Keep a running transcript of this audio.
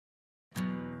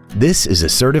This is a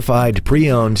certified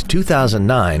pre-owned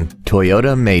 2009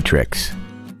 Toyota Matrix.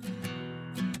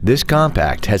 This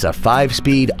compact has a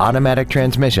 5-speed automatic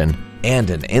transmission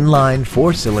and an inline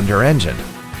 4-cylinder engine.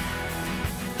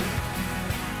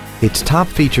 Its top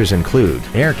features include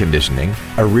air conditioning,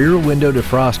 a rear window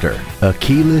defroster, a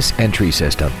keyless entry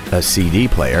system, a CD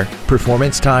player,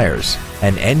 performance tires,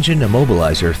 an engine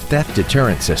immobilizer theft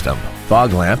deterrent system,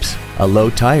 fog lamps, a low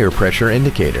tire pressure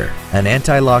indicator, an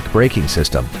anti-lock braking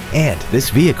system, and this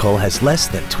vehicle has less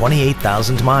than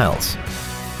 28,000 miles.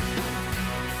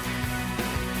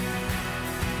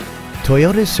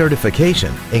 Toyota's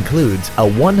certification includes a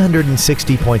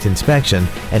 160-point inspection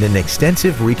and an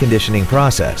extensive reconditioning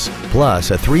process,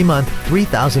 plus a 3-month,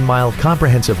 3,000-mile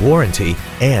comprehensive warranty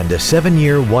and a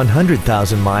 7-year,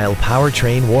 100,000-mile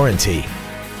powertrain warranty.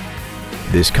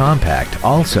 This compact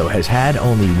also has had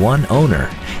only one owner,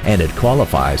 and it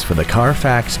qualifies for the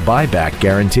Carfax buyback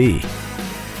guarantee.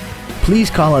 Please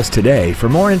call us today for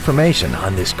more information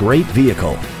on this great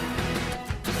vehicle.